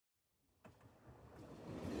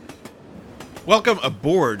Welcome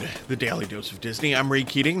aboard the Daily Dose of Disney. I'm Ray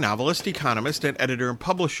Keating, novelist, economist, and editor and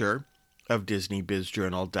publisher of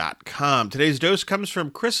DisneyBizJournal.com. Today's dose comes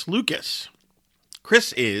from Chris Lucas.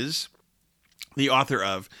 Chris is the author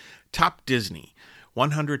of Top Disney,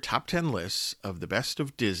 100 Top 10 Lists of the Best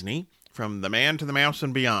of Disney, from the Man to the Mouse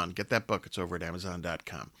and Beyond. Get that book. It's over at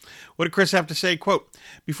Amazon.com. What did Chris have to say? Quote,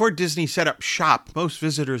 before Disney set up shop, most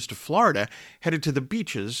visitors to Florida headed to the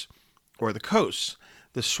beaches or the coasts.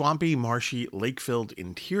 The swampy, marshy, lake-filled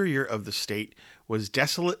interior of the state was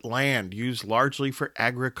desolate land used largely for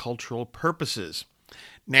agricultural purposes.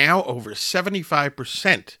 Now, over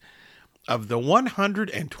 75% of the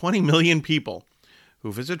 120 million people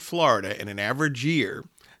who visit Florida in an average year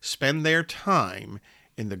spend their time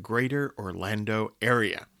in the greater Orlando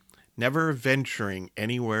area, never venturing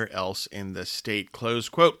anywhere else in the state, close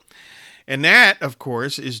quote. And that, of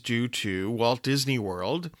course, is due to Walt Disney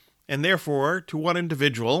World, and therefore to one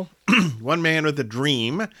individual, one man with a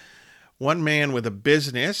dream, one man with a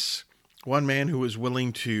business, one man who is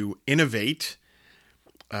willing to innovate,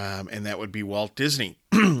 and that would be Walt Disney.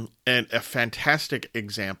 And a fantastic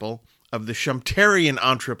example of the Shumterian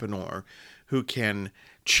entrepreneur who can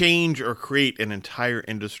change or create an entire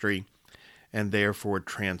industry and therefore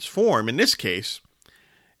transform, in this case,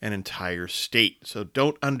 an entire state. So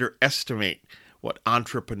don't underestimate what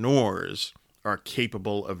entrepreneurs are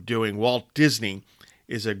capable of doing. Walt Disney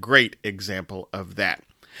is a great example of that.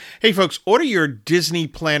 Hey folks, order your Disney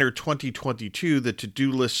Planner 2022, the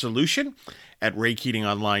to-do list solution, at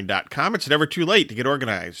raykeatingonline.com. It's never too late to get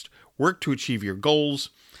organized, work to achieve your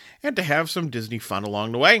goals, and to have some Disney fun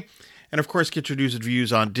along the way. And of course, get your news and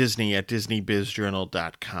views on Disney at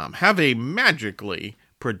DisneyBizJournal.com. Have a magically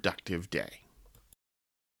productive day.